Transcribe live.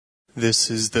This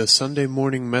is the Sunday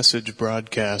morning message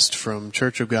broadcast from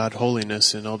Church of God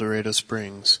Holiness in El Dorado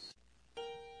Springs.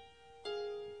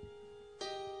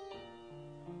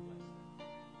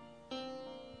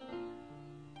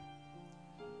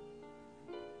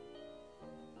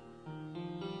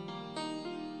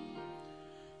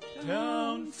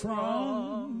 Down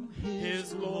from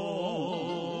His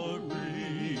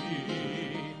glory,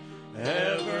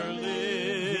 ever-living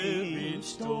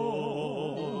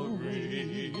story,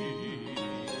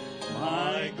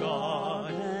 my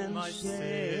God and my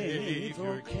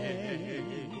Savior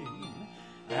came,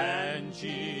 and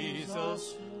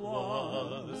Jesus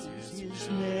was His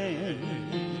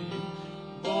name,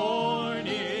 born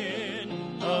in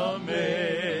a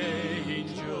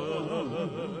manger,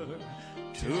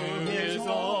 to His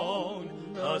own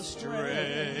a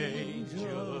stranger,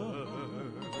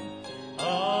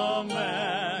 a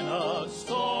man of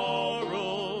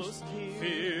sorrows,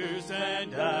 fears,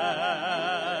 and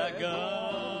agony.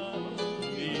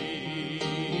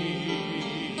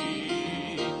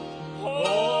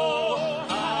 Oh,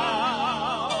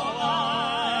 how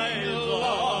I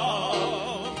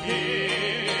love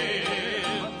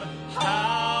Him,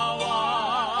 how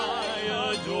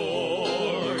I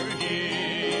adore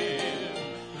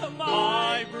Him,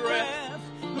 my breath,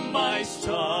 my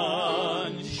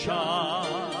sunshine,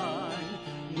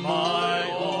 my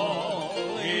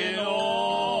all in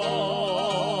all,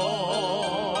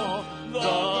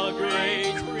 the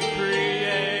great Creator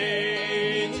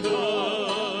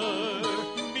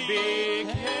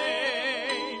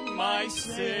became my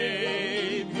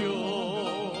Savior,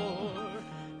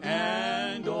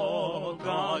 and all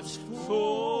God's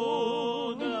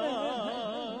fullness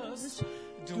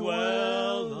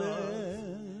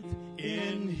dwelleth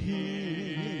in Him.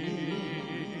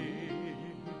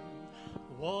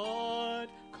 What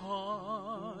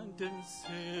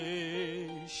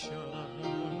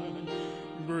condensation,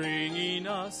 bringing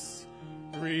us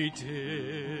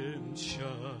redemption,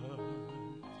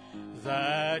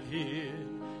 that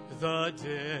in the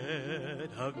dead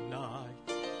of night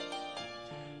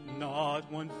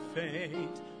not one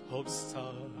faint hope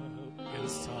stuck in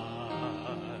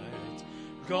sight.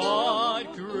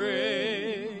 God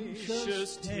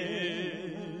gracious,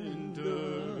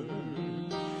 tender,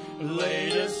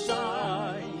 laid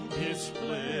aside His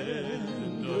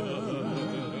splendor,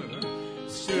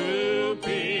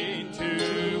 stooping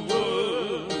to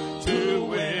wound, to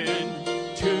win,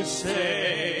 to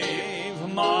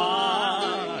save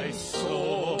my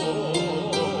soul.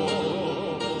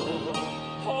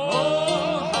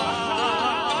 Oh,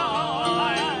 how I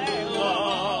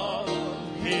love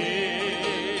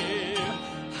Him,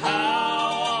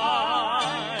 how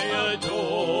I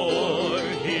adore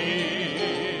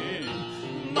Him,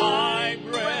 my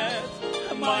breath,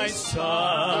 my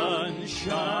sunshine,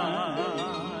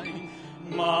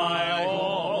 my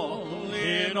all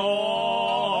in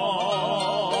all.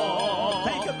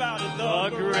 Think about it, the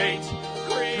great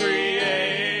Creator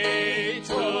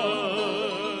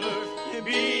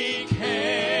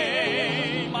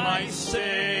became my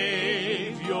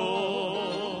Savior,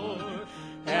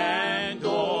 and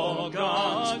all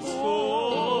God's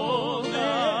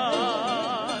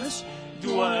fullness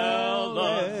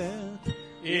dwelleth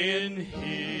in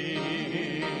Him.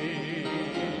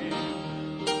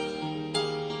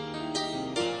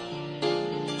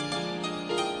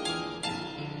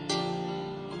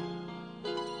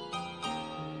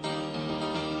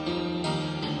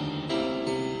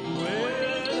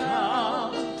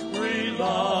 Without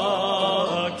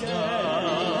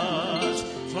reluctance,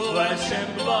 flesh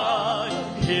and blood,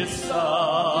 His substance,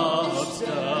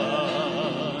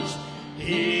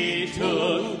 He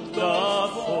took the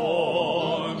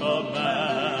form of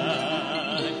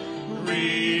man,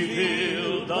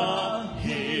 revealed the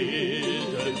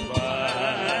hidden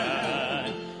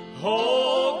plan.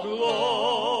 Oh,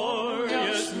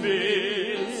 glorious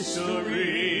mystery,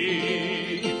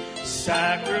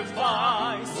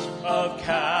 sacrifice of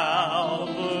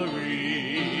Calvary.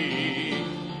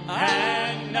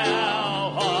 And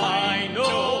now I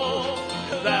know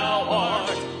Thou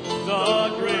art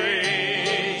the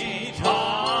great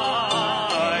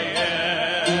I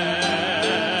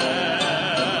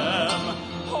am.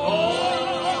 Oh,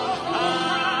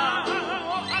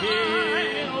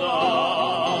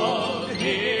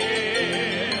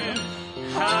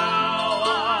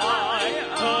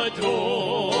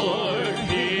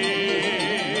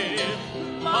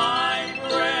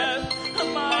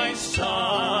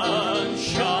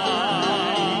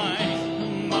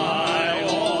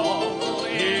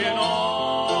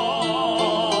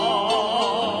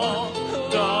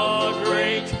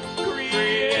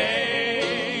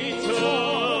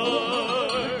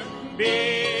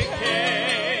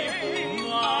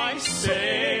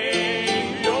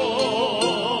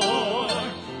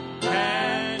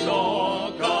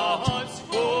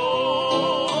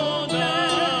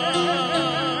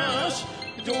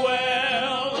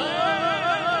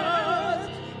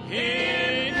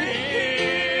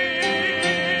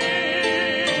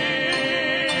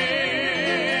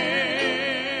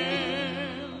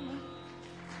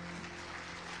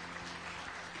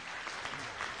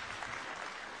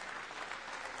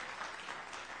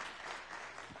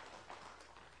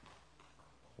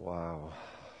 Wow.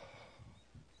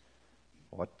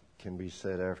 What can be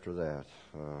said after that?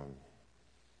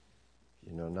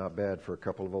 Not bad for a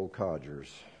couple of old codgers.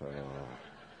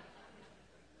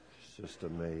 It's just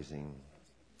amazing.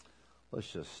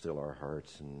 Let's just still our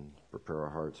hearts and prepare our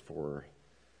hearts for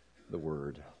the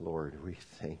Word. Lord, we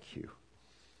thank you.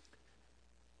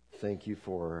 Thank you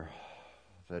for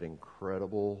that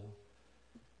incredible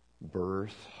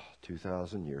birth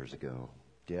 2,000 years ago,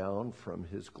 down from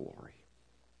His glory.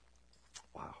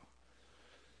 Wow.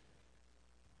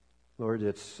 Lord,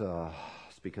 it's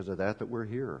because of that we're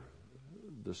here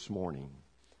this morning.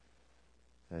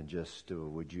 And just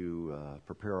would you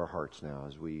prepare our hearts now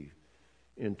as we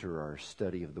enter our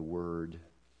study of the Word.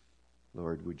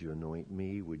 Lord, would you anoint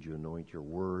me? Would you anoint your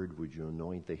Word? Would you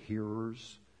anoint the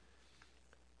hearers?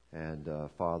 And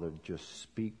Father, just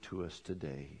speak to us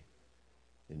today.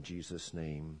 In Jesus'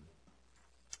 name,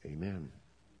 amen.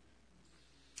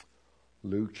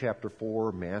 Luke chapter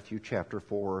 4, Matthew chapter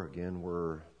 4. Again,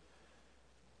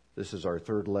 this is our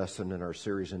third lesson in our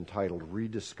series entitled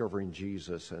Rediscovering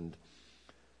Jesus. And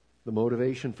the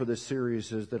motivation for this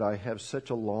series is that I have such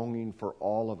a longing for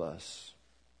all of us,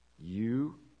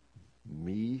 you,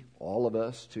 me, all of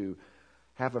us, to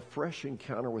have a fresh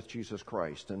encounter with Jesus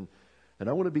Christ. And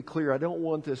I want to be clear, I don't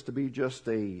want this to be just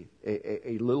a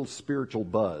little spiritual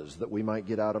buzz that we might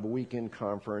get out of a weekend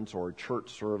conference or a church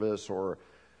service, or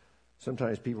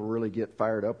sometimes people really get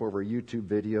fired up over a YouTube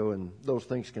video, and those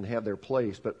things can have their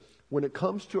place. But when it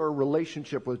comes to our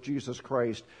relationship with Jesus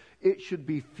Christ, it should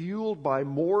be fueled by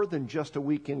more than just a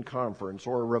weekend conference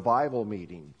or a revival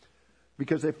meeting.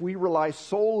 Because if we rely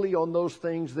solely on those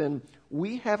things, then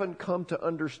we haven't come to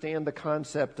understand the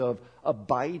concept of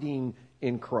abiding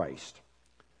in Christ.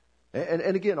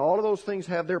 And again, all of those things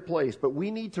have their place, but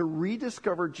we need to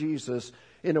rediscover Jesus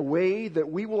in a way that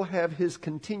we will have His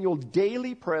continual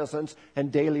daily presence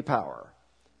and daily power.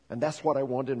 And that's what I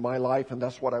want in my life, and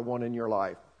that's what I want in your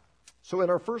life. So in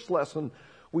our first lesson,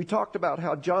 we talked about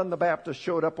how John the Baptist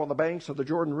showed up on the banks of the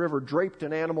Jordan River draped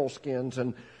in animal skins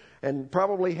and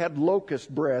probably had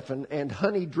locust breath and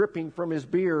honey dripping from his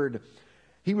beard.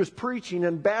 He was preaching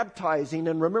and baptizing,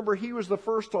 and remember, he was the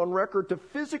first on record to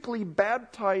physically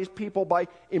baptize people by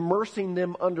immersing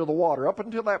them under the water. Up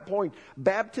until that point,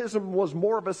 baptism was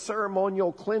more of a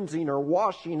ceremonial cleansing or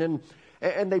washing,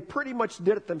 and they pretty much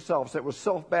did it themselves. It was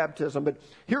self-baptism. But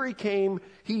here he came,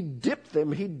 he dipped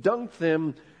them, he dunked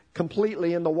them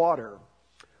completely in the water.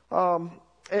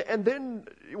 And then,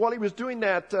 while he was doing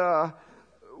that,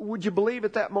 would you believe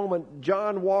at that moment,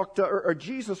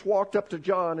 Jesus walked up to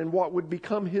John in what would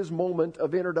become his moment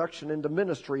of introduction into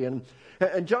ministry. And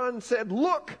John said,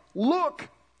 look,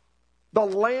 the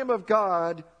Lamb of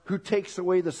God who takes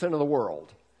away the sin of the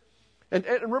world. And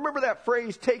remember that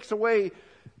phrase, takes away.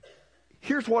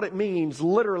 Here's what it means.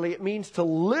 Literally, it means to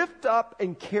lift up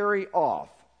and carry off.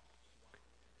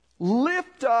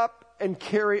 Lift up and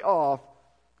carry off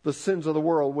the sins of the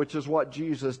world, which is what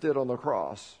Jesus did on the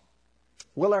cross.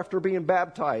 Well, after being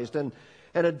baptized and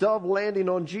a dove landing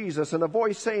on Jesus and a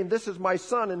voice saying, "This is my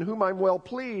Son in whom I'm well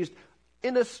pleased,"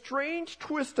 in a strange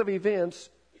twist of events,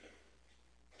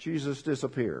 Jesus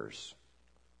disappears.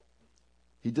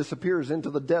 He disappears into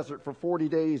the desert for 40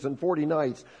 days and 40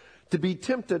 nights to be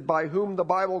tempted by whom the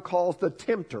Bible calls the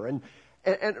tempter. And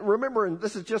remember, and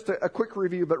this is just a quick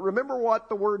review, but remember what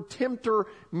the word tempter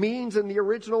means in the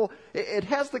original? It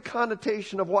has the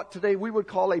connotation of what today we would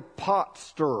call a pot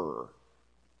stirrer.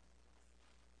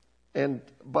 And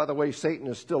by the way, Satan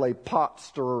is still a pot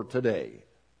stirrer today.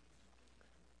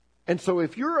 And so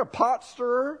if you're a pot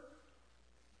stirrer,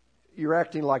 you're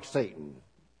acting like Satan.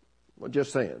 I'm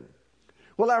just saying.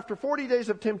 Well, after 40 days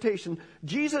of temptation,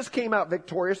 Jesus came out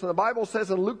victorious. And the Bible says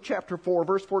in Luke chapter 4,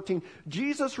 verse 14,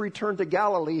 Jesus returned to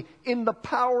Galilee in the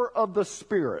power of the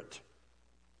Spirit.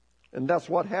 And that's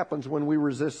what happens when we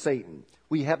resist Satan.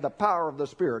 We have the power of the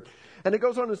Spirit. And it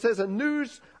goes on and says, and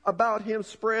news about him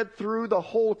spread through the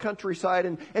whole countryside.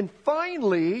 And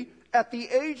finally, at the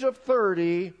age of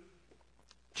 30,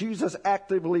 Jesus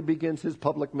actively begins his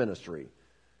public ministry.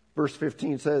 Verse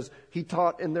 15 says, he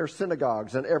taught in their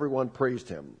synagogues and everyone praised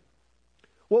him.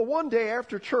 Well, one day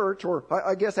after church, or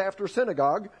I guess after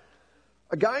synagogue,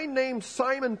 a guy named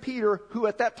Simon Peter, who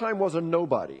at that time was a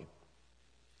nobody,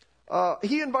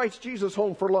 he invites Jesus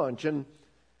home for lunch. And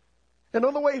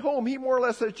on the way home, he more or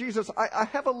less says, Jesus, I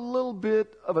have a little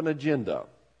bit of an agenda.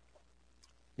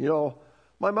 You know,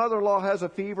 my mother-in-law has a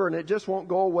fever and it just won't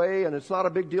go away, and it's not a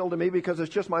big deal to me because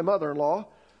it's just my mother-in-law.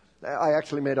 I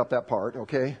actually made up that part,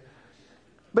 okay?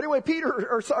 But anyway, Peter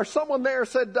or someone there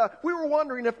said, we were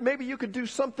wondering if maybe you could do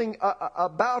something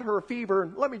about her fever.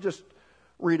 And let me just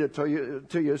read it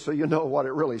to you so you know what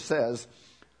it really says.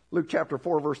 Luke chapter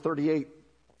 4, verse 38.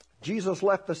 Jesus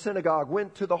left the synagogue,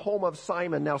 went to the home of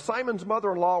Simon. Now, Simon's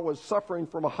mother-in-law was suffering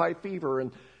from a high fever,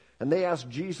 and they asked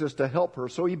Jesus to help her.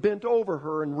 So he bent over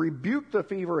her and rebuked the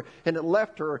fever, and it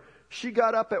left her. She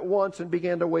got up at once and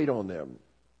began to wait on them.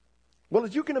 Well,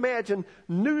 as you can imagine,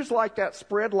 news like that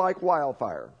spread like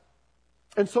wildfire.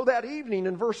 And so that evening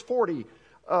in verse 40,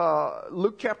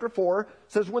 Luke chapter 4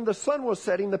 says, when the sun was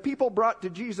setting, the people brought to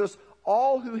Jesus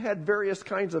all who had various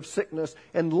kinds of sickness,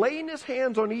 and laying his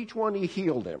hands on each one, he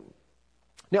healed him.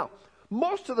 Now,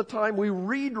 most of the time we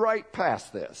read right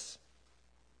past this,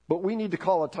 but we need to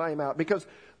call a time out because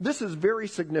this is very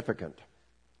significant.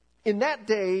 In that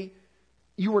day,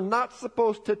 you were not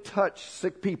supposed to touch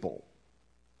sick people.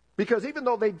 Because even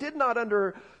though they did not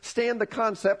understand the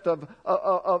concept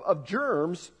of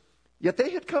germs, yet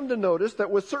they had come to notice that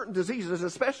with certain diseases,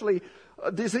 especially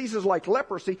diseases like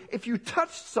leprosy, if you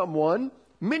touched someone,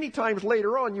 many times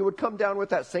later on you would come down with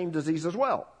that same disease as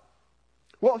well.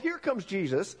 Well, here comes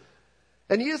Jesus,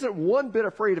 and he isn't one bit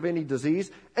afraid of any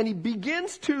disease, and he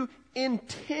begins to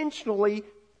intentionally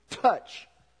touch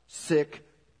sick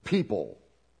people.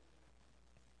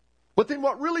 But then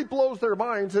what really blows their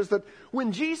minds is that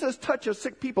when Jesus touches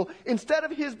sick people, instead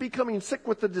of his becoming sick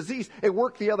with the disease, it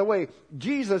worked the other way.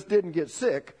 Jesus didn't get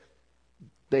sick.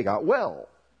 They got well.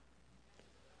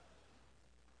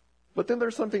 But then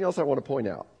there's something else I want to point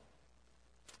out.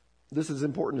 This is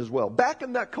important as well. Back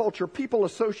in that culture, people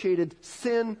associated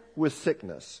sin with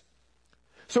sickness.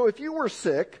 So if you were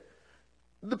sick,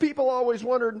 the people always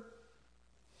wondered,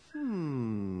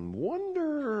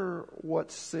 wonder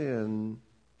what sin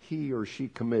he or she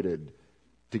committed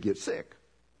to get sick.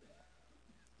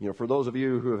 You know, for those of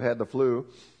you who have had the flu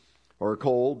or a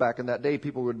cold, back in that day,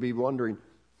 people would be wondering,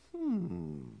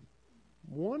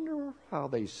 wonder how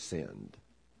they sinned.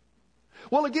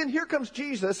 Well, again, here comes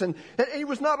Jesus, and he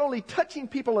was not only touching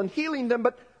people and healing them,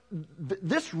 but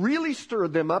this really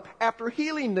stirred them up. After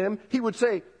healing them, he would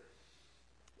say,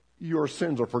 your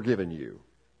sins are forgiven you.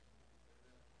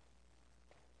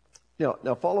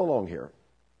 Now follow along here.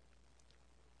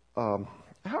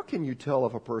 How can you tell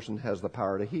if a person has the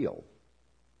power to heal?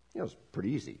 It's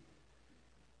pretty easy.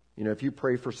 If you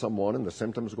pray for someone and the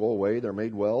symptoms go away, they're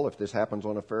made well, if this happens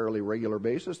on a fairly regular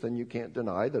basis, then you can't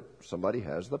deny that somebody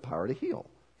has the power to heal.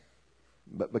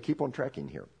 But keep on tracking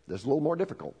here. This is a little more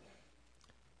difficult.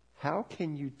 How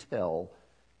can you tell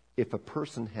if a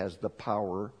person has the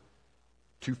power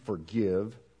to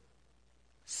forgive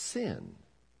sin?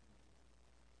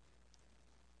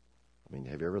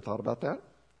 Have you ever thought about that?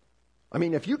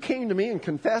 If you came to me and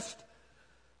confessed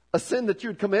a sin that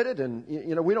you'd committed, and,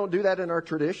 we don't do that in our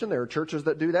tradition. There are churches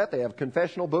that do that. They have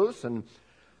confessional booths, and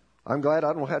I'm glad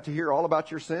I don't have to hear all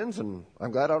about your sins, and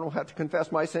I'm glad I don't have to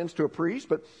confess my sins to a priest.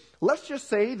 But let's just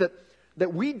say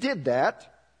that we did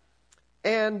that,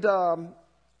 and,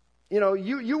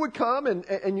 you would come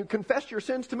and you confess your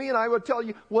sins to me, and I would tell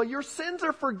you, well, your sins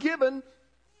are forgiven.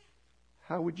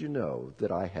 How would you know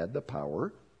that I had the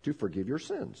power to forgive your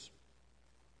sins?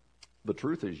 The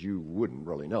truth is you wouldn't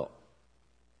really know.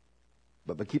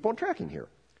 But keep on tracking here.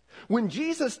 When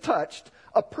Jesus touched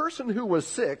a person who was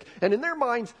sick, and in their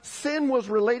minds sin was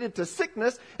related to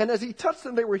sickness, and as he touched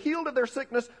them they were healed of their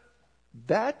sickness,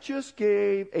 that just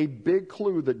gave a big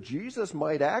clue that Jesus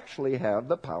might actually have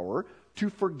the power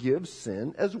to forgive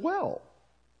sin as well.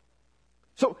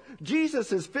 So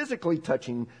Jesus is physically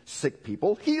touching sick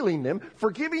people, healing them,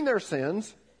 forgiving their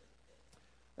sins,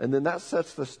 and then that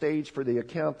sets the stage for the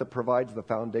account that provides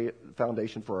the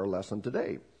foundation for our lesson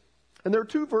today. And there are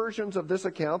two versions of this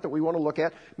account that we want to look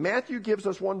at. Matthew gives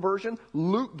us one version.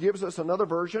 Luke gives us another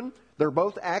version. They're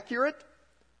both accurate,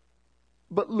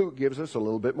 but Luke gives us a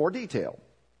little bit more detail.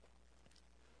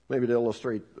 Maybe to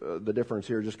illustrate the difference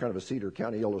here, just kind of a Cedar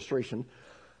County illustration.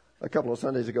 A couple of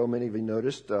Sundays ago, many of you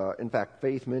noticed, in fact,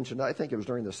 Faith mentioned, I think it was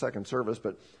during the second service,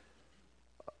 but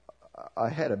I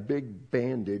had a big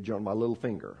bandage on my little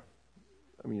finger.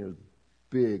 It was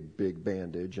big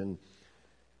bandage, and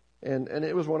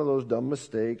it was one of those dumb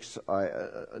mistakes.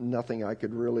 Nothing I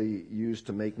could really use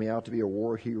to make me out to be a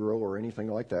war hero or anything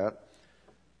like that.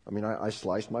 I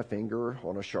sliced my finger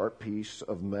on a sharp piece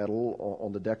of metal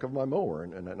on the deck of my mower,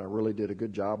 and I really did a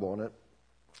good job on it.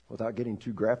 Without getting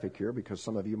too graphic here, because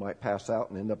some of you might pass out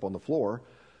and end up on the floor.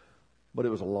 But it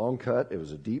was a long cut. It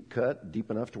was a deep cut,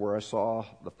 deep enough to where I saw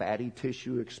the fatty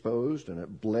tissue exposed, and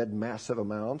it bled massive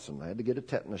amounts, and I had to get a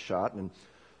tetanus shot. And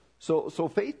so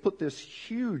Faith put this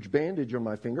huge bandage on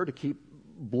my finger to keep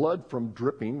blood from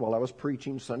dripping while I was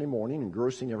preaching Sunday morning and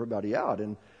grossing everybody out.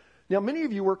 And now many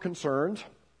of you were concerned,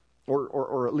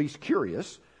 or at least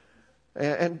curious,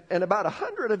 And about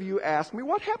 100 of you asked me,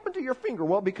 what happened to your finger?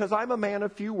 Well, because I'm a man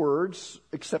of few words,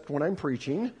 except when I'm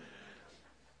preaching,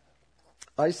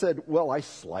 I said, well, I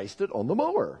sliced it on the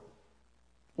mower.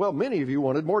 Well, many of you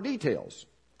wanted more details.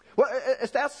 Well,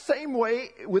 it's that same way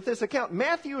with this account.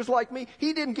 Matthew is like me.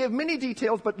 He didn't give many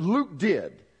details, but Luke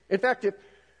did. In fact,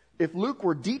 if Luke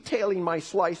were detailing my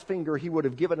sliced finger, he would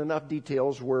have given enough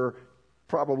details where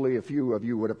probably a few of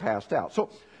you would have passed out. So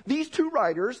these two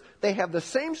writers, they have the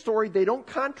same story. They don't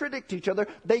contradict each other.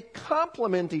 They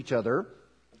complement each other.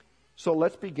 So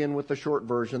let's begin with the short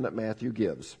version that Matthew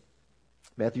gives.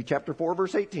 Matthew chapter 4,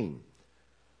 verse 18.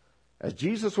 As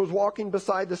Jesus was walking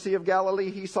beside the Sea of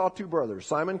Galilee, he saw two brothers,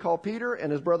 Simon called Peter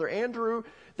and his brother Andrew.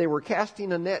 They were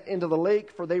casting a net into the lake,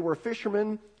 for they were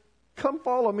fishermen. Come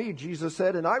follow me, Jesus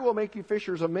said, and I will make you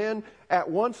fishers of men.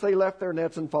 At once they left their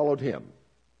nets and followed him.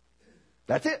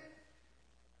 That's it.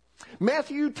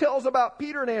 Matthew tells about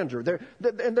Peter and Andrew.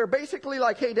 They're basically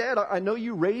like, hey, Dad, I know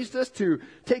you raised us to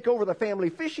take over the family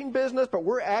fishing business, but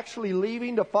we're actually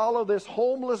leaving to follow this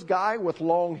homeless guy with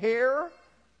long hair.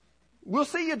 We'll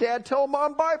see you, Dad. Tell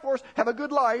Mom bye for us. Have a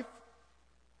good life.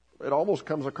 It almost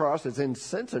comes across as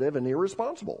insensitive and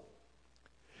irresponsible.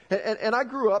 And I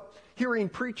grew up hearing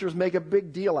preachers make a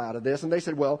big deal out of this, and they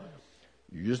said, well,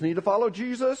 you just need to follow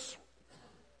Jesus,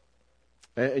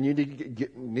 and you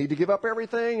need to give up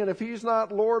everything, and if he's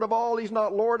not Lord of all, he's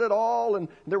not Lord at all, and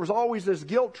there was always this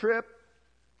guilt trip.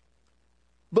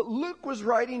 But Luke was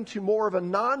writing to more of a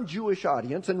non-Jewish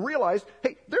audience and realized,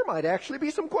 hey, there might actually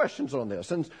be some questions on this.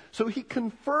 And so he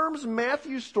confirms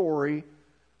Matthew's story,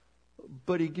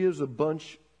 but he gives a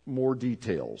bunch more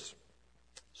details.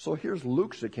 So here's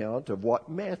Luke's account of what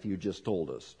Matthew just told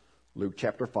us. Luke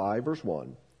chapter 5, verse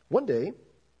 1. One day,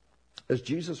 as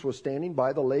Jesus was standing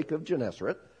by the lake of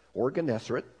Gennesaret, or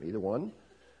Gennesaret, either one,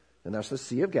 and that's the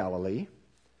Sea of Galilee,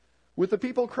 with the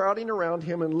people crowding around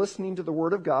him and listening to the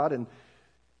word of God. And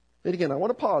again, I want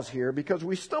to pause here because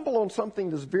we stumble on something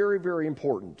that's very, very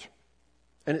important.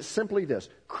 And it's simply this.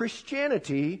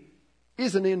 Christianity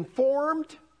is an informed,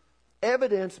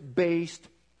 evidence-based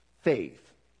faith.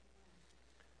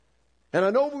 And I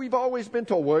know we've always been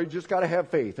told, well, you just got to have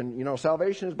faith. And,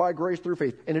 salvation is by grace through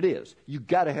faith. And it is. You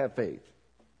got to have faith.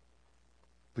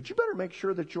 But you better make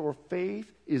sure that your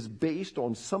faith is based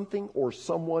on something or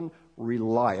someone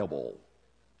reliable.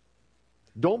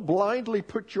 Don't blindly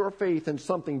put your faith in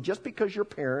something just because your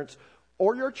parents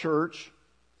or your church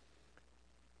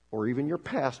or even your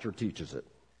pastor teaches it.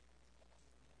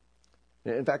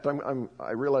 In fact,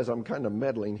 I realize I'm kind of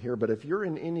meddling here, but if you're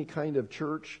in any kind of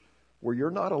church where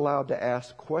you're not allowed to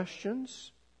ask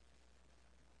questions,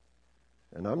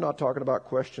 and I'm not talking about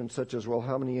questions such as, well,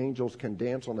 how many angels can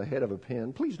dance on the head of a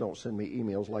pin? Please don't send me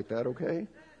emails like that, okay?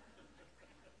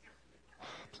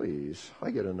 Please, I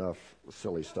get enough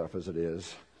silly stuff as it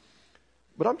is.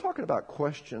 But I'm talking about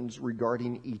questions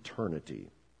regarding eternity.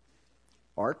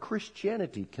 Our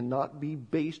Christianity cannot be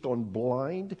based on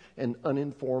blind and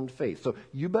uninformed faith. So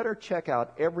you better check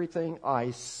out everything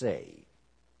I say.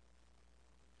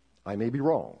 I may be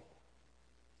wrong.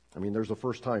 I mean, there's a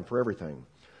first time for everything.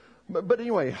 But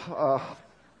anyway,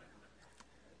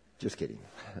 just kidding.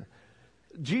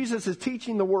 Jesus is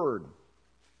teaching the word.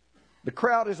 The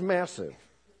crowd is massive.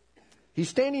 He's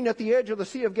standing at the edge of the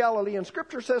Sea of Galilee, and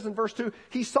Scripture says in verse 2,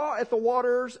 he saw at the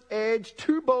water's edge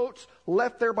two boats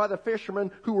left there by the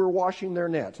fishermen who were washing their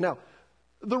nets. Now,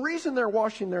 the reason they're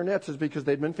washing their nets is because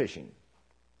they'd been fishing.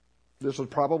 This was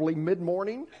probably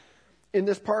mid-morning. In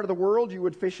this part of the world, you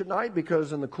would fish at night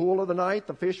because in the cool of the night,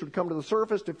 the fish would come to the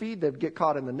surface to feed. They'd get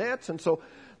caught in the nets. And so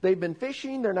they've been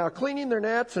fishing. They're now cleaning their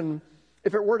nets. And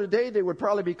if it were today, they would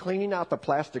probably be cleaning out the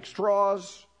plastic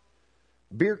straws,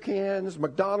 beer cans,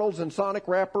 McDonald's and Sonic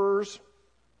wrappers.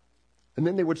 And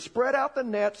then they would spread out the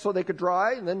nets so they could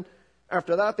dry. And then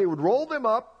after that, they would roll them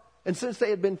up. And since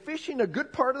they had been fishing a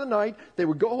good part of the night, they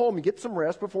would go home and get some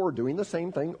rest before doing the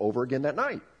same thing over again that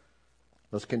night.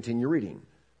 Let's continue reading.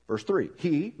 Verse 3,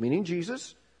 he, meaning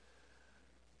Jesus,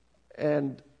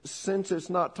 and since it's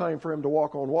not time for him to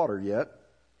walk on water yet,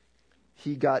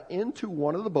 he got into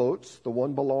one of the boats, the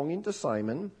one belonging to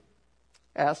Simon,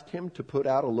 asked him to put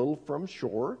out a little from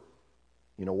shore.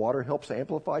 Water helps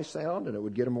amplify sound, and it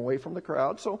would get him away from the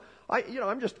crowd. So,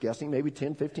 I'm just guessing maybe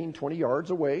 10, 15, 20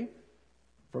 yards away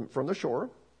from the shore.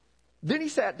 Then he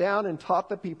sat down and taught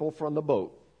the people from the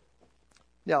boat.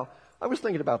 Now, I was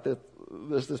thinking about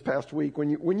this past week.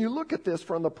 When you look at this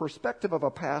from the perspective of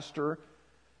a pastor,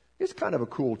 it's kind of a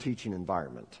cool teaching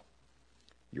environment.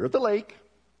 You're at the lake.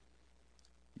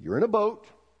 You're in a boat.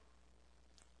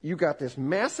 You got this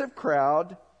massive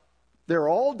crowd. They're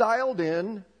all dialed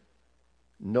in.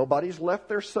 Nobody's left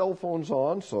their cell phones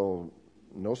on, so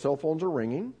no cell phones are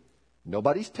ringing.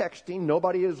 Nobody's texting.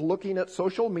 Nobody is looking at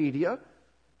social media.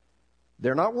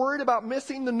 They're not worried about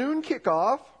missing the noon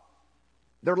kickoff.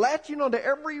 They're latching onto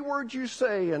every word you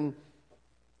say. And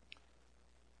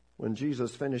when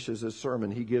Jesus finishes his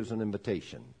sermon, he gives an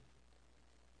invitation.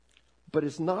 But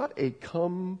it's not a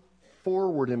come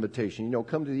forward invitation. You know,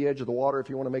 come to the edge of the water if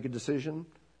you want to make a decision.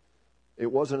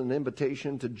 It wasn't an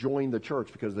invitation to join the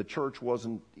church because the church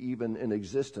wasn't even in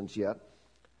existence yet.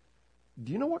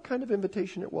 Do you know what kind of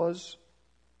invitation it was?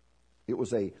 It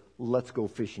was a let's go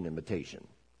fishing invitation.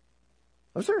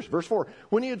 I'm serious. Verse 4.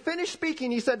 When he had finished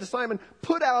speaking, he said to Simon,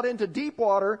 put out into deep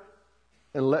water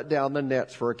and let down the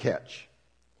nets for a catch.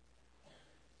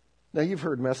 Now, you've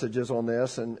heard messages on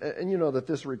this, and you know that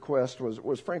this request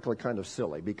was frankly kind of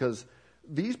silly because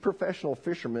these professional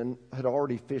fishermen had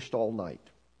already fished all night.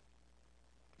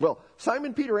 Well,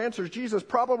 Simon Peter answers Jesus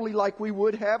probably like we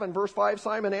would have. In verse 5,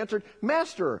 Simon answered,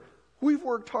 Master, we've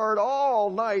worked hard all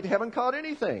night, haven't caught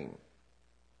anything.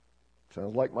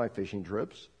 Sounds like my fishing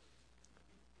trips.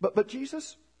 But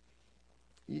Jesus,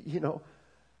 you know,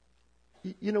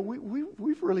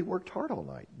 we've really worked hard all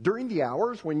night. During the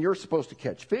hours when you're supposed to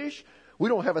catch fish, we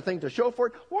don't have a thing to show for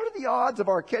it. What are the odds of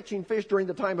our catching fish during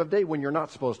the time of day when you're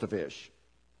not supposed to fish?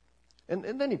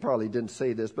 And then he probably didn't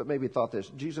say this, but maybe thought this.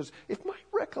 Jesus, if my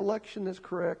recollection is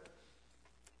correct,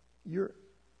 you're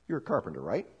a carpenter,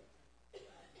 right?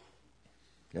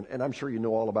 And I'm sure you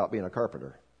know all about being a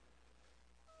carpenter.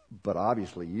 But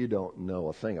obviously you don't know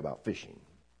a thing about fishing.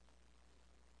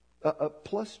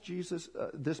 Plus, Jesus,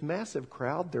 this massive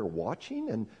crowd, they're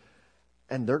watching,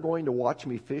 and they're going to watch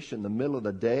me fish in the middle of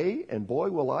the day, and boy,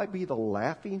 will I be the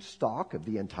laughing stock of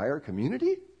the entire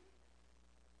community?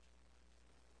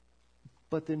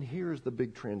 But then here's the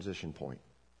big transition point.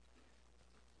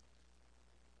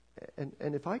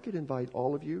 And if I could invite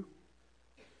all of you,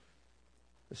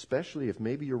 especially if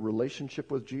maybe your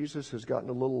relationship with Jesus has gotten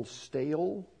a little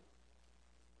stale,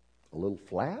 a little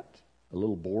flat, a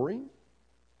little boring,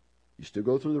 you still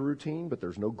go through the routine, but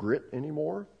there's no grit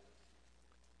anymore.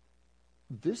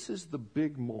 This is the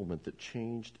big moment that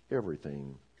changed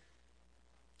everything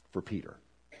for Peter.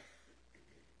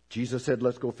 Jesus said,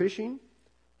 let's go fishing.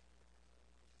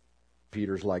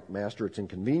 Peter's like, Master, it's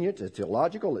inconvenient, it's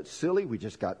illogical, it's silly, we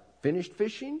just got finished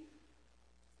fishing.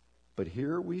 But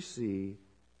here we see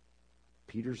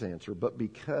Peter's answer, but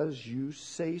because you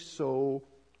say so,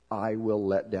 I will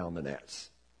let down the nets.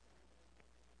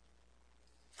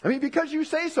 I mean, because you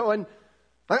say so, and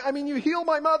I mean, you heal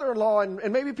my mother-in-law,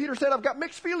 and maybe Peter said, I've got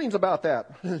mixed feelings about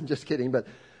that. Just kidding, but...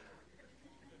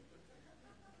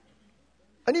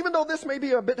 And even though this may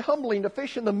be a bit humbling to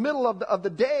fish in the middle of the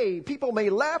day, people may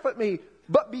laugh at me,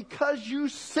 but because you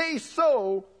say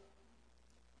so,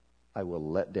 I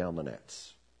will let down the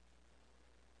nets.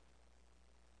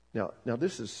 Now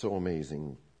this is so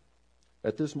amazing.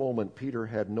 At this moment, Peter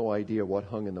had no idea what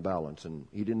hung in the balance, and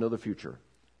he didn't know the future.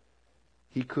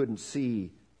 He couldn't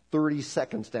see 30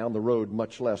 seconds down the road,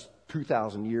 much less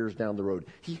 2,000 years down the road.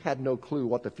 He had no clue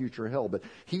what the future held, but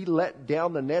he let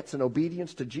down the nets in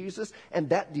obedience to Jesus, and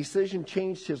that decision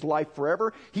changed his life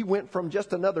forever. He went from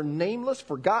just another nameless,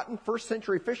 forgotten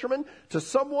first-century fisherman to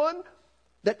someone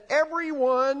that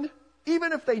everyone,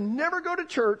 even if they never go to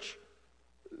church,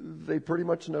 they pretty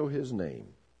much know his name.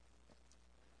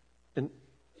 And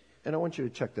I want you to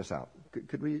check this out.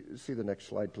 Could we see the next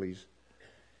slide, please?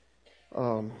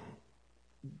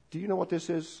 Do you know what this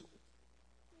is?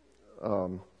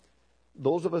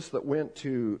 Those of us that went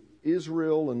to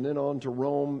Israel and then on to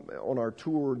Rome on our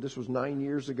tour, this was 9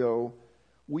 years ago,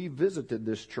 we visited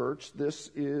this church.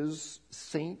 This is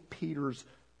St. Peter's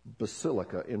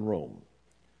Basilica in Rome.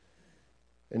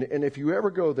 And if you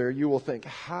ever go there, you will think,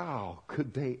 how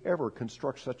could they ever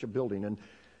construct such a building? And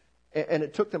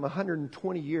it took them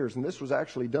 120 years, and this was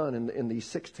actually done in the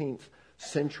 16th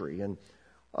century. And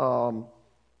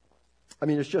I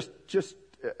mean, it's just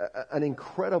an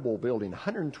incredible building.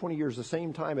 120 years, the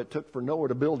same time it took for Noah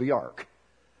to build the ark.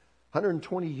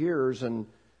 120 years, and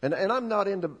I'm not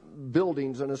into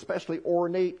buildings, and especially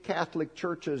ornate Catholic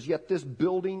churches, yet this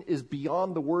building is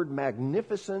beyond the word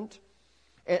magnificent.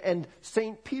 And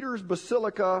St. Peter's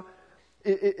Basilica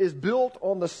is built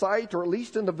on the site, or at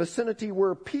least in the vicinity,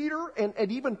 where Peter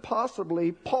and even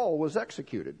possibly Paul was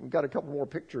executed. We've got a couple more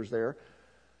pictures there.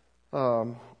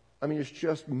 I mean, it's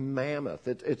just mammoth.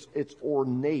 It's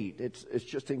ornate. It's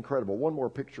just incredible. One more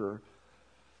picture.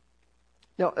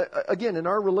 Now, again, in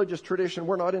our religious tradition,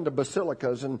 we're not into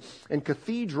basilicas and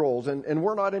cathedrals, and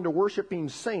we're not into worshiping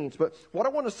saints. But what I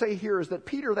want to say here is that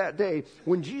Peter that day,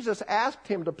 when Jesus asked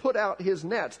him to put out his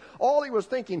nets, all he was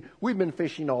thinking, we've been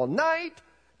fishing all night.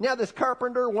 Now this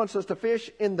carpenter wants us to fish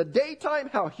in the daytime.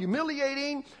 How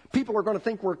humiliating. People are going to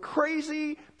think we're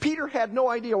crazy. Peter had no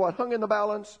idea what hung in the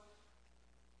balance.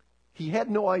 He had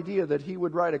no idea that he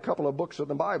would write a couple of books of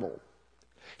the Bible.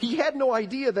 He had no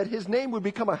idea that his name would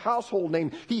become a household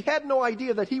name. He had no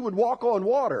idea that he would walk on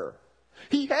water.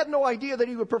 He had no idea that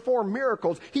he would perform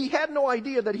miracles. He had no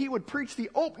idea that he would preach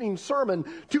the opening sermon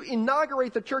to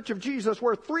inaugurate the Church of Jesus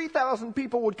where 3,000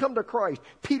 people would come to Christ.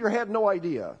 Peter had no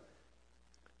idea.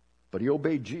 But he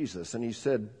obeyed Jesus and he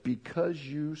said, because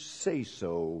you say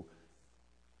so,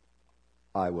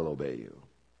 I will obey you.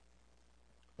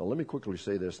 Now let me quickly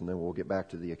say this and then we'll get back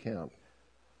to the account.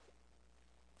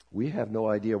 We have no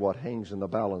idea what hangs in the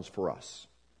balance for us.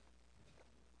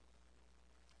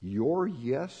 Your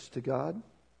yes to God,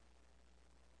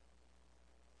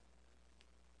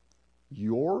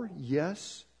 your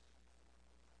yes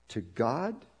to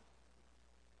God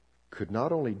could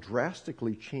not only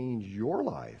drastically change your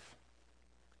life,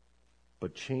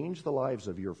 but change the lives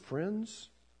of your friends,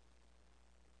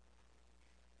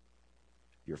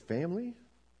 your family,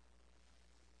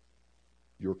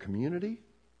 your community,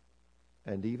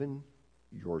 and even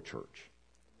your church.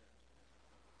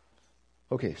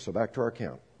 Okay, so back to our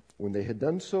account. When they had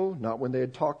done so, not when they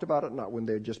had talked about it, not when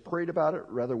they had just prayed about it,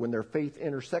 rather when their faith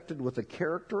intersected with the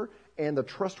character and the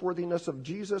trustworthiness of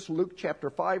Jesus, Luke chapter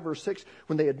 5, verse 6,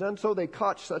 when they had done so, they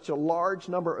caught such a large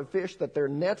number of fish that their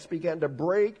nets began to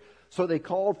break. So they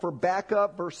called for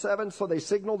backup, verse 7, so they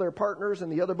signaled their partners in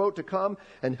the other boat to come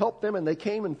and help them, and they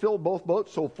came and filled both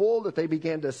boats so full that they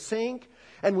began to sink.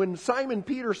 And when Simon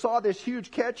Peter saw this huge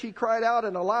catch, he cried out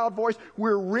in a loud voice,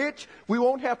 we're rich, we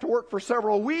won't have to work for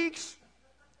several weeks.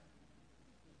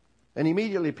 And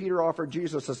immediately Peter offered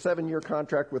Jesus a 7-year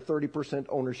contract with 30%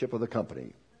 ownership of the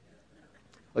company.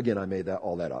 Again, I made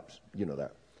all that up. You know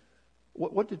that.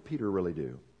 What did Peter really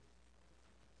do?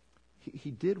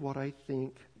 He did what I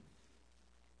think,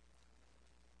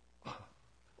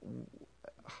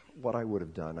 what I would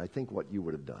have done. I think what you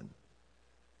would have done.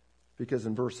 Because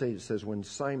in verse 8 it says, when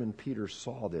Simon Peter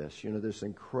saw this, this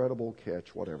incredible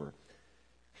catch, whatever,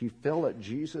 he fell at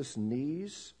Jesus'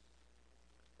 knees.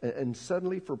 And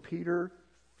suddenly for Peter,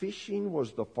 fishing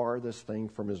was the farthest thing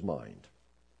from his mind.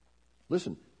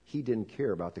 Listen, he didn't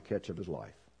care about the catch of his life.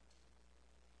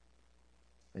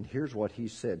 And here's what he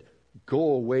said,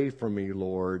 go away from me,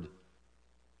 Lord.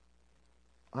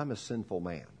 I'm a sinful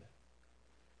man.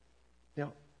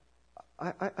 Now,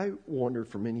 I wondered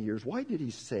for many years, why did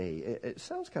he say, it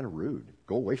sounds kind of rude,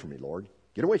 go away from me, Lord,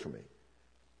 get away from me.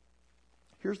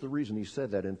 Here's the reason he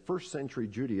said that. In first century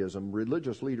Judaism,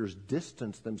 religious leaders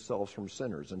distanced themselves from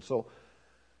sinners. And so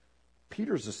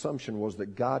Peter's assumption was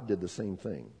that God did the same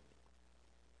thing.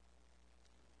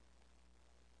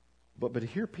 But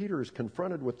here Peter is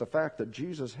confronted with the fact that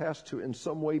Jesus has to in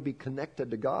some way be connected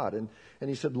to God. And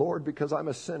he said, Lord, because I'm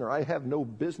a sinner, I have no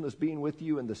business being with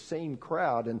you in the same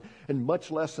crowd and much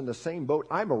less in the same boat.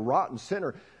 I'm a rotten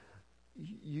sinner.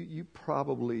 You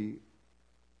probably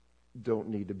don't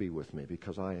need to be with me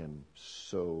because I am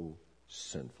so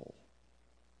sinful.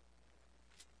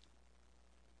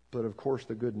 But of course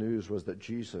the good news was that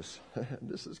Jesus,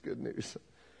 this is good news,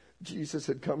 Jesus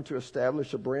had come to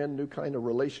establish a brand new kind of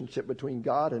relationship between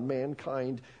God and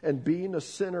mankind, and being a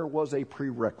sinner was a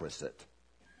prerequisite.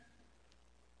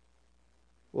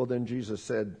 Well, then Jesus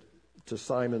said to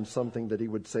Simon something that he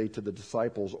would say to the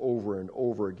disciples over and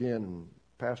over again. And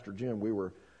Pastor Jim, we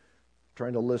were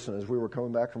trying to listen as we were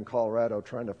coming back from Colorado,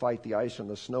 trying to fight the ice and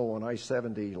the snow on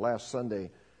I-70 last Sunday.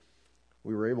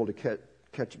 We were able to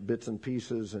catch bits and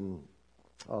pieces in,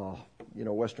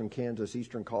 western Kansas,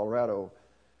 eastern Colorado.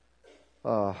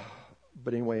 But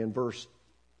anyway, in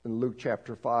Luke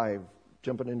chapter 5,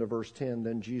 jumping into verse 10,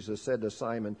 then Jesus said to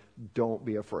Simon, don't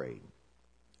be afraid.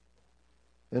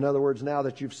 In other words, now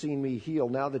that you've seen me heal,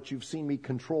 now that you've seen me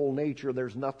control nature,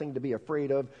 there's nothing to be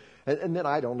afraid of. And then,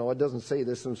 I don't know, it doesn't say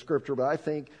this in Scripture, but I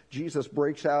think Jesus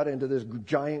breaks out into this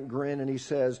giant grin and he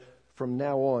says, from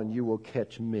now on you will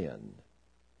catch men.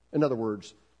 In other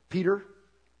words, Peter,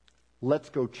 let's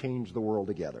go change the world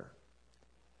together.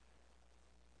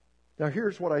 Now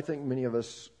here's what I think many of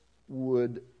us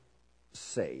would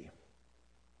say.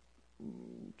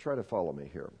 Try to follow me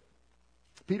here.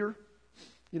 Peter,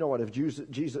 you know what, if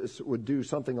Jesus would do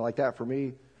something like that for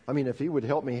me, if he would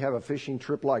help me have a fishing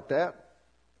trip like that,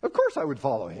 of course I would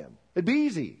follow him. It'd be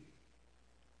easy.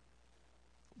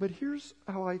 But here's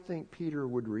how I think Peter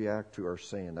would react to our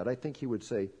saying that. I think he would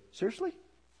say, seriously?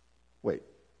 Wait.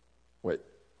 What?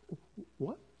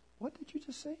 What did you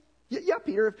just say? Yeah,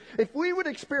 Peter, if we would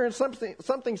experience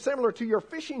something similar to your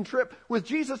fishing trip with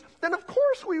Jesus, then of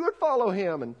course we would follow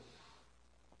him. And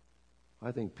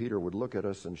I think Peter would look at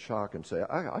us in shock and say,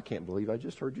 I can't believe I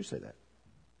just heard you say that.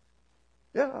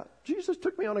 Yeah, Jesus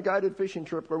took me on a guided fishing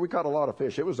trip where we caught a lot of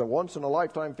fish. It was a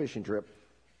once-in-a-lifetime fishing trip.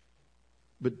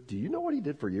 But do you know what he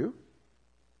did for you?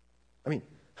 I mean,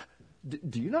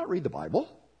 do you not read the Bible?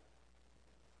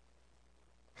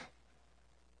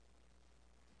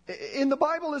 In the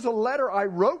Bible is a letter I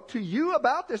wrote to you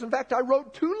about this. In fact, I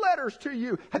wrote 2 letters to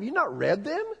you. Have you not read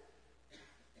them?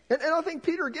 And I think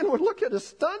Peter again would look at us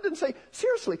stunned and say,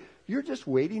 seriously, you're just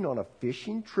waiting on a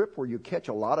fishing trip where you catch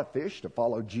a lot of fish to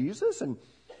follow Jesus? And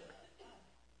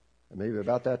maybe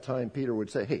about that time Peter would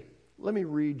say, hey, let me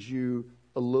read you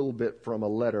a little bit from a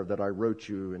letter that I wrote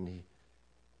you. And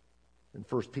in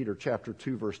 1 Peter chapter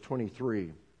 2, verse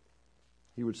 23,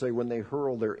 he would say, when they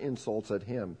hurled their insults at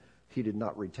him, he did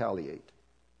not retaliate.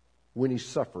 When he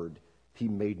suffered, he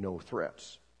made no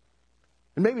threats.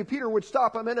 And maybe Peter would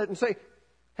stop a minute and say,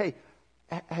 hey,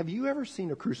 have you ever seen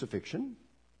a crucifixion?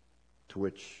 To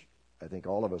which I think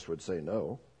all of us would say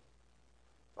no.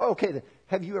 Okay, then,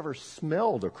 have you ever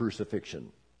smelled a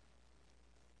crucifixion?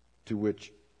 To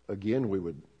which, again, we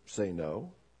would say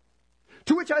no.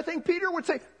 To which I think Peter would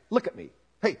say, look at me.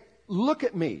 Hey, look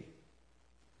at me.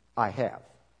 I have.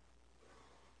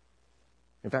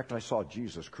 In fact, I saw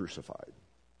Jesus crucified.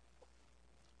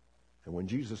 And when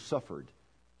Jesus suffered,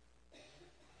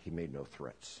 he made no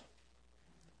threats.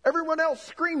 Everyone else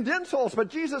screamed insults, but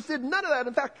Jesus did none of that.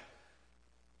 In fact,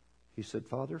 he said,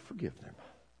 Father, forgive them.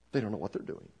 They don't know what they're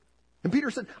doing. And Peter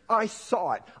said, I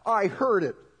saw it. I heard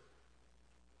it.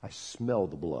 I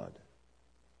smelled the blood.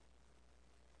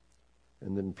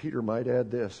 And then Peter might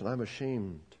add this, and I'm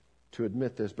ashamed to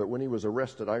admit this, but when he was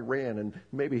arrested, I ran, and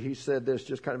maybe he said this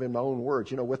just kind of in my own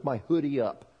words, with my hoodie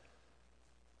up.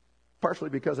 Partially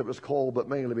because it was cold, but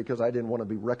mainly because I didn't want to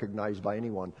be recognized by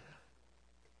anyone.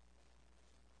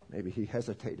 Maybe he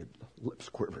hesitated, lips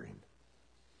quivering.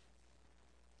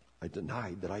 I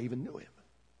denied that I even knew him.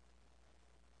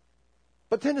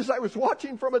 But then as I was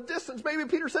watching from a distance, maybe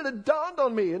Peter said it dawned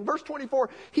on me. In verse 24,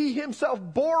 he himself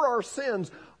bore our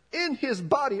sins in his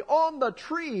body on the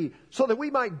tree so that we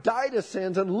might die to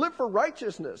sins and live for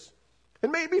righteousness.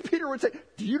 And maybe Peter would say,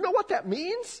 do you know what that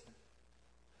means?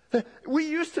 We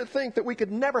used to think that we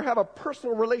could never have a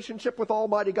personal relationship with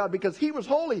Almighty God because he was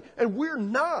holy and we're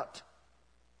not.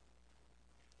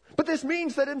 But this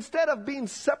means that instead of being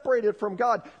separated from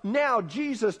God, now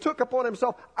Jesus took upon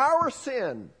himself our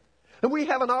sin. And we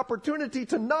have an opportunity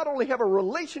to not only have a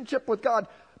relationship with God,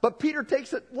 but Peter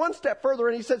takes it one step further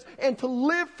and he says, and to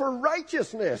live for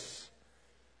righteousness.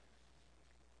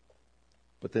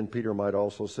 But then Peter might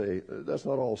also say, that's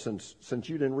not all. Since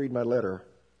you didn't read my letter,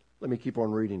 let me keep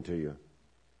on reading to you.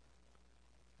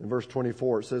 In verse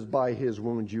 24, it says, by his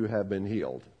wounds you have been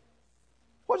healed.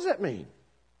 What does that mean?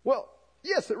 Well,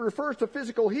 yes, it refers to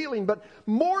physical healing, but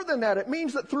more than that, it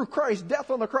means that through Christ's death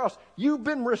on the cross, you've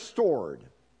been restored.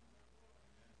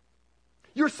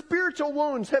 Your spiritual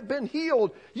wounds have been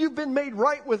healed. You've been made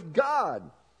right with God.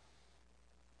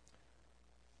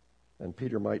 And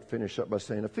Peter might finish up by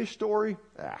saying, a fish story?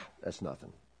 That's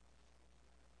nothing.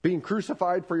 Being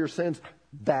crucified for your sins?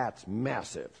 That's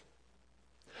massive.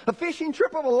 A fishing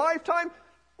trip of a lifetime?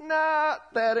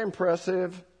 Not that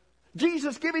impressive.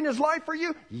 Jesus giving his life for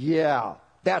you? Yeah,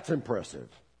 that's impressive.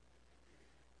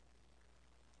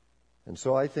 And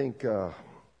so I think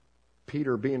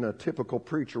Peter, being a typical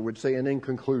preacher, would say, and in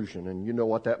conclusion, and you know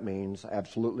what that means,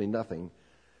 absolutely nothing.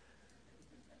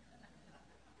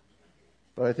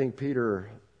 But I think Peter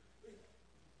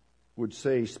would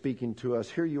say, speaking to us,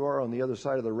 here you are on the other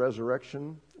side of the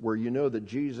resurrection, where you know that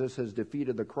Jesus has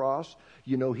defeated the cross,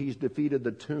 you know he's defeated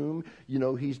the tomb, you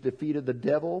know he's defeated the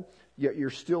devil, yet you're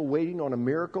still waiting on a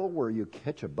miracle where you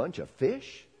catch a bunch of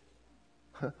fish?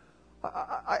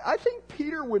 I think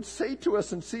Peter would say to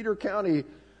us in Cedar County,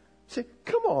 say,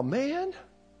 come on, man.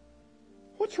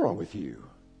 What's wrong with you?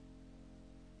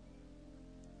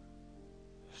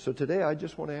 So today I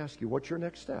just want to ask you, what's your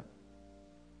next step?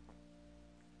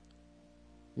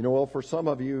 Well, for some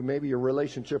of you, maybe your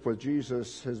relationship with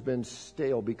Jesus has been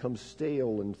become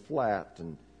stale and flat,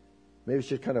 and maybe it's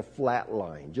just kind of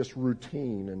flatline, just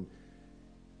routine, and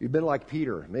you've been like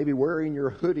Peter, maybe wearing your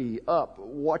hoodie up,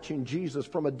 watching Jesus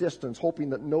from a distance,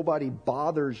 hoping that nobody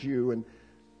bothers you. And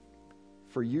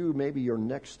for you, maybe your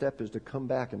next step is to come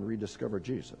back and rediscover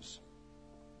Jesus.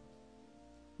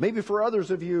 Maybe for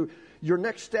others of you, your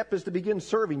next step is to begin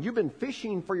serving. You've been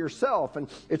fishing for yourself, and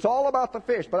it's all about the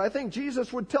fish. But I think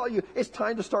Jesus would tell you, it's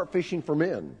time to start fishing for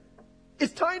men.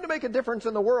 It's time to make a difference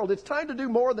in the world. It's time to do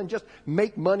more than just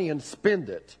make money and spend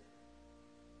it.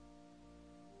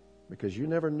 Because you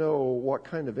never know what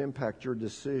kind of impact your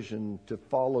decision to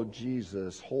follow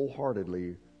Jesus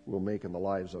wholeheartedly will make in the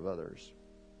lives of others.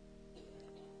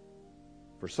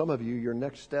 For some of you, your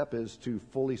next step is to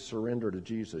fully surrender to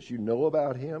Jesus. You know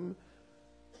about Him,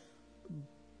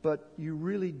 but you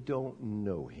really don't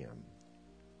know Him.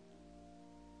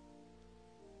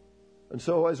 And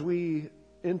so as we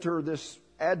enter this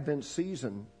Advent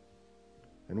season,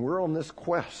 and we're on this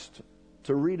quest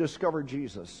to rediscover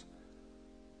Jesus,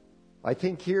 I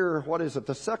think here, the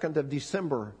 2nd of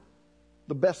December,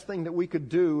 the best thing that we could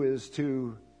do is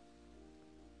to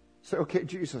say, okay,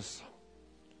 Jesus,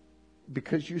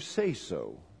 because you say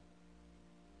so,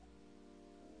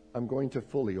 I'm going to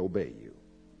fully obey you.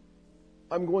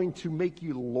 I'm going to make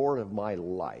you Lord of my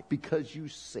life because you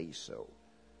say so.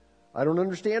 I don't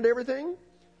understand everything,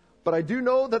 but I do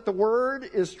know that the Word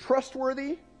is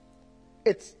trustworthy.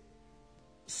 It's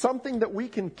something that we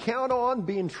can count on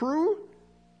being true.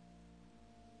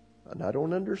 And I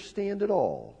don't understand it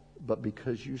all, but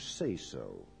because you say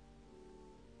so.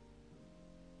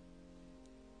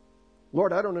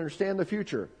 Lord, I don't understand the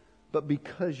future, but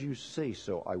because you say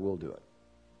so, I will do it.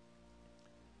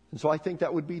 And so I think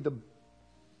that would be the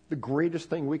greatest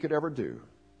thing we could ever do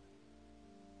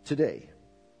today.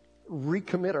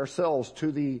 Recommit ourselves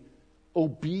to the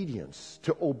obedience,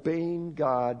 to obeying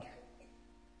God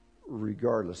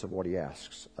regardless of what He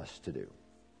asks us to do.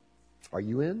 Are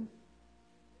you in?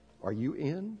 Are you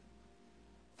in?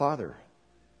 Father,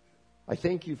 I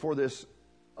thank you for this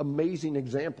amazing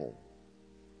example.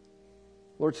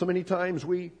 Lord, so many times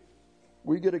we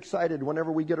get excited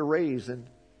whenever we get a raise and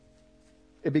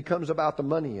it becomes about the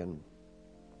money.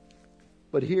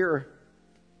 But here,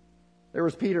 there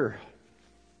was Peter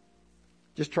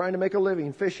just trying to make a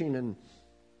living fishing, and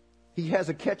he has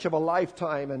a catch of a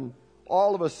lifetime, and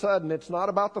all of a sudden it's not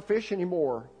about the fish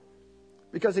anymore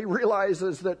because he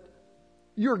realizes that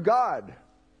you're God.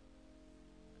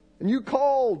 And you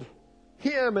called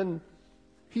him, and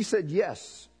he said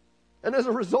yes. And as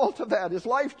a result of that, his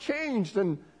life changed,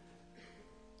 and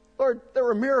Lord, there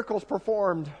were miracles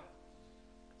performed.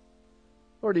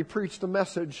 Lord, he preached a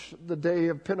message the day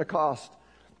of Pentecost.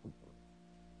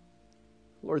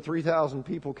 Lord, 3,000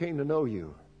 people came to know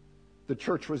you. The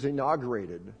church was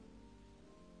inaugurated.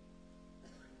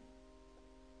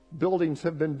 Buildings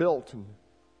have been built. And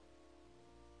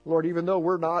Lord, even though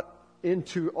we're not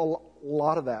into a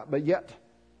lot of that, but yet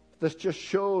this just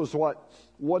shows what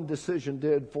one decision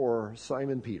did for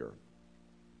Simon Peter.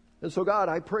 And so, God,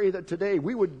 I pray that today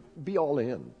we would be all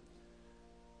in.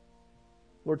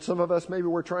 Lord, some of us, maybe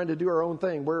we're trying to do our own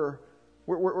thing. We're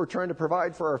trying to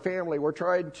provide for our family. We're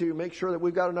trying to make sure that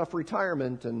we've got enough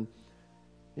retirement. And,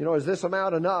 is this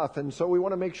amount enough? And so we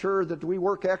want to make sure that we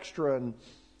work extra and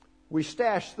we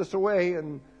stash this away.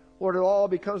 And, Lord, it all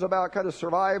becomes about kind of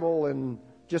survival and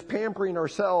just pampering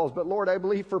ourselves. But, Lord, I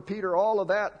believe for Peter, all of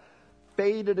that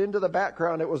faded into the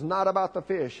background. It was not about the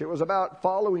fish. It was about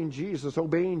following Jesus,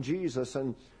 obeying Jesus.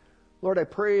 And, Lord, I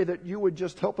pray that you would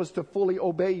just help us to fully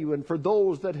obey you. And for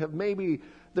those that have maybe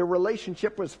their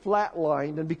relationship was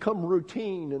flatlined and become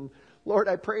routine, and Lord,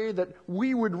 I pray that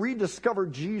we would rediscover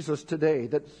Jesus today.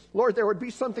 That, Lord, there would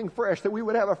be something fresh, that we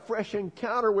would have a fresh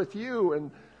encounter with you.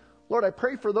 And Lord, I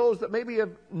pray for those that maybe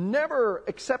have never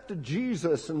accepted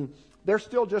Jesus and they're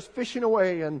still just fishing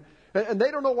away and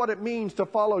they don't know what it means to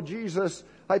follow Jesus.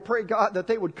 I pray, God, that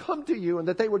they would come to you and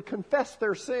that they would confess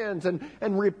their sins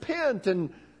and repent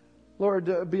and,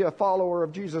 Lord, be a follower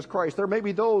of Jesus Christ. There may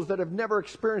be those that have never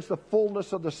experienced the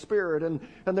fullness of the Spirit and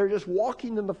they're just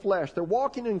walking in the flesh. They're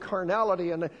walking in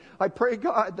carnality. And I pray,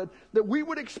 God, that we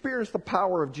would experience the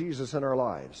power of Jesus in our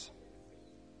lives.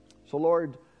 So,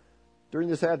 Lord, during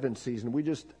this Advent season, we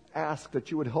just ask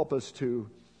that you would help us to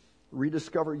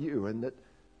rediscover you, and that,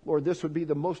 Lord, this would be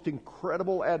the most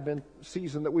incredible Advent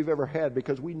season that we've ever had,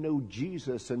 because we know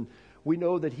Jesus and we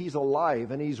know that He's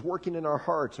alive and He's working in our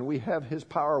hearts, and we have His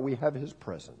power, we have His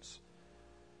presence.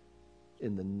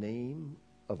 In the name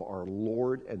of our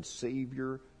Lord and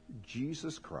Savior,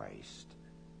 Jesus Christ.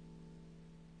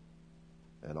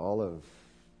 And all of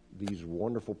these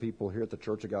wonderful people here at the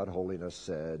Church of God Holiness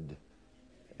said,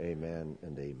 amen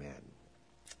and amen.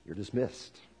 You're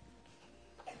dismissed.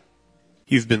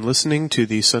 You've been listening to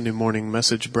the Sunday morning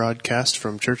message broadcast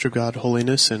from Church of God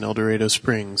Holiness in El Dorado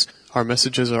Springs. Our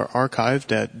messages are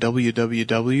archived at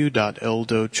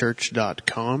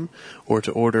www.eldochurch.com, or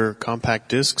to order compact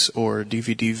discs or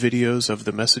DVD videos of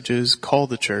the messages, call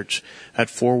the church at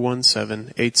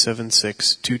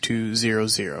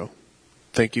 417-876-2200.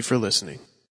 Thank you for listening.